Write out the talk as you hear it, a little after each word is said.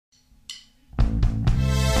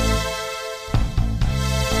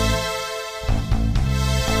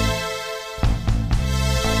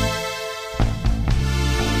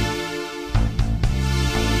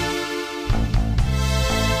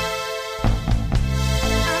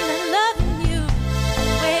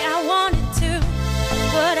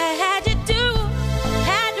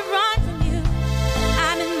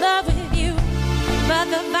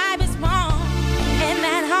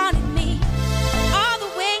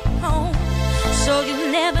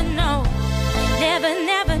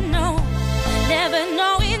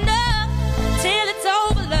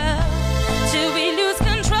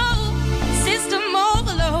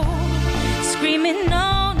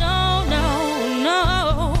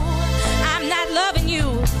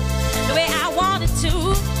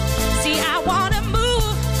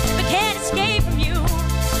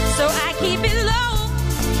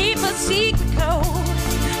secret code,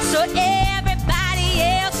 so everybody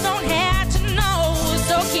else don't have to know.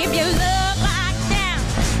 So keep your love locked down,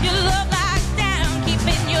 your love locked down,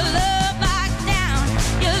 keeping your love locked down,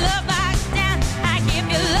 your love locked down. I keep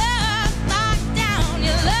your love locked down,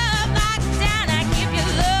 your love locked down. I keep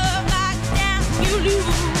your love locked down. You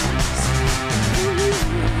lose, you lose.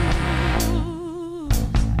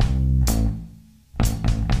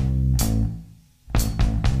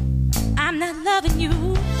 I'm not loving you,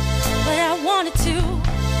 but I wanted to.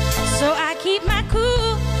 So I keep my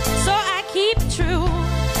cool, so I keep it true.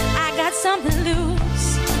 I got something loose,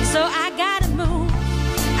 so I gotta move.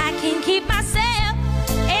 I can't keep myself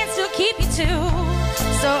and still keep you too.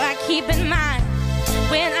 So I keep in mind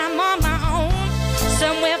when I'm on my own,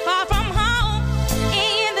 somewhere far from home,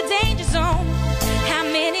 in the danger zone. How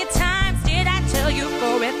many times did I tell you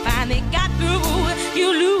before it finally got through? You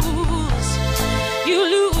lose, you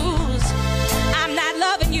lose. I'm not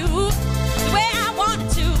loving you the way I wanted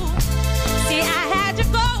to. See, I had to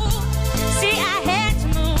go. See, I had to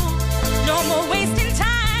move. No more wasting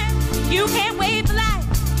time. You can't wait for life.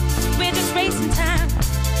 We're just racing time.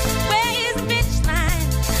 Where is the finish line?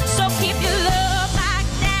 So keep your love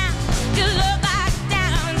locked down. Your love locked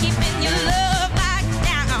down. Keeping your love locked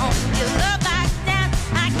down. Your love locked down.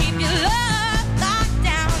 I keep your love locked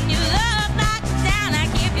down. Your love locked down. I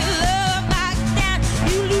keep your love locked down.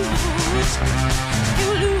 You lose. You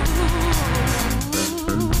lose.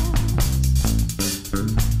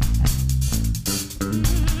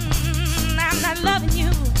 I'm not loving you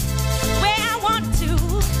the way I want to.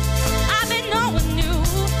 I've been no one new.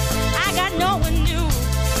 I got no one new.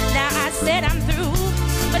 Now I said I'm through,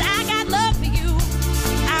 but I got love for you.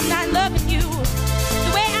 I'm not loving you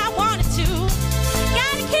the way I wanted to.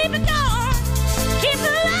 Gotta keep it going, keep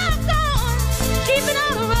the love going, keep it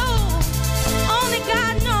on the road. Only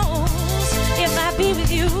God knows if I be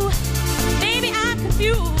with you. Baby, I'm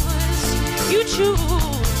confused. You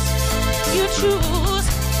choose,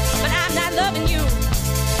 but I'm not loving you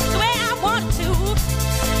the way I want to,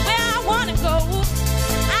 where I want to go.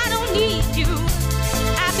 I don't need you.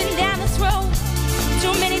 I've been down this road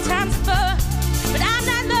too many times.